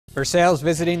Versailles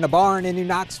visiting the barn in New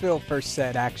Knoxville, first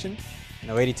set action. And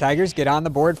the Lady Tigers get on the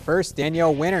board first.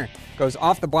 Danielle Winner goes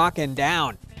off the block and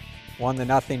down.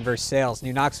 1-0 Versailles.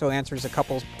 New Knoxville answers a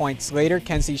couple points later.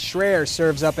 Kenzie Schreier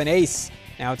serves up an ace.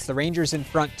 Now it's the Rangers in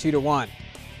front 2-1.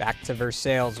 Back to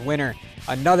Versailles. Winner,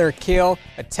 another kill,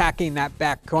 attacking that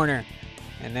back corner.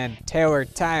 And then Taylor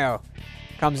Tayo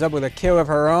comes up with a kill of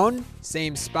her own.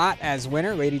 Same spot as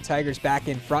Winner. Lady Tigers back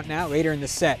in front now later in the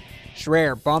set.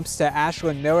 Schreier bumps to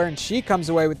Ashlyn Miller, and she comes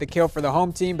away with the kill for the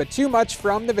home team, but too much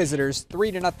from the visitors.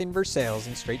 3-0 Versailles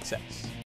in straight sets.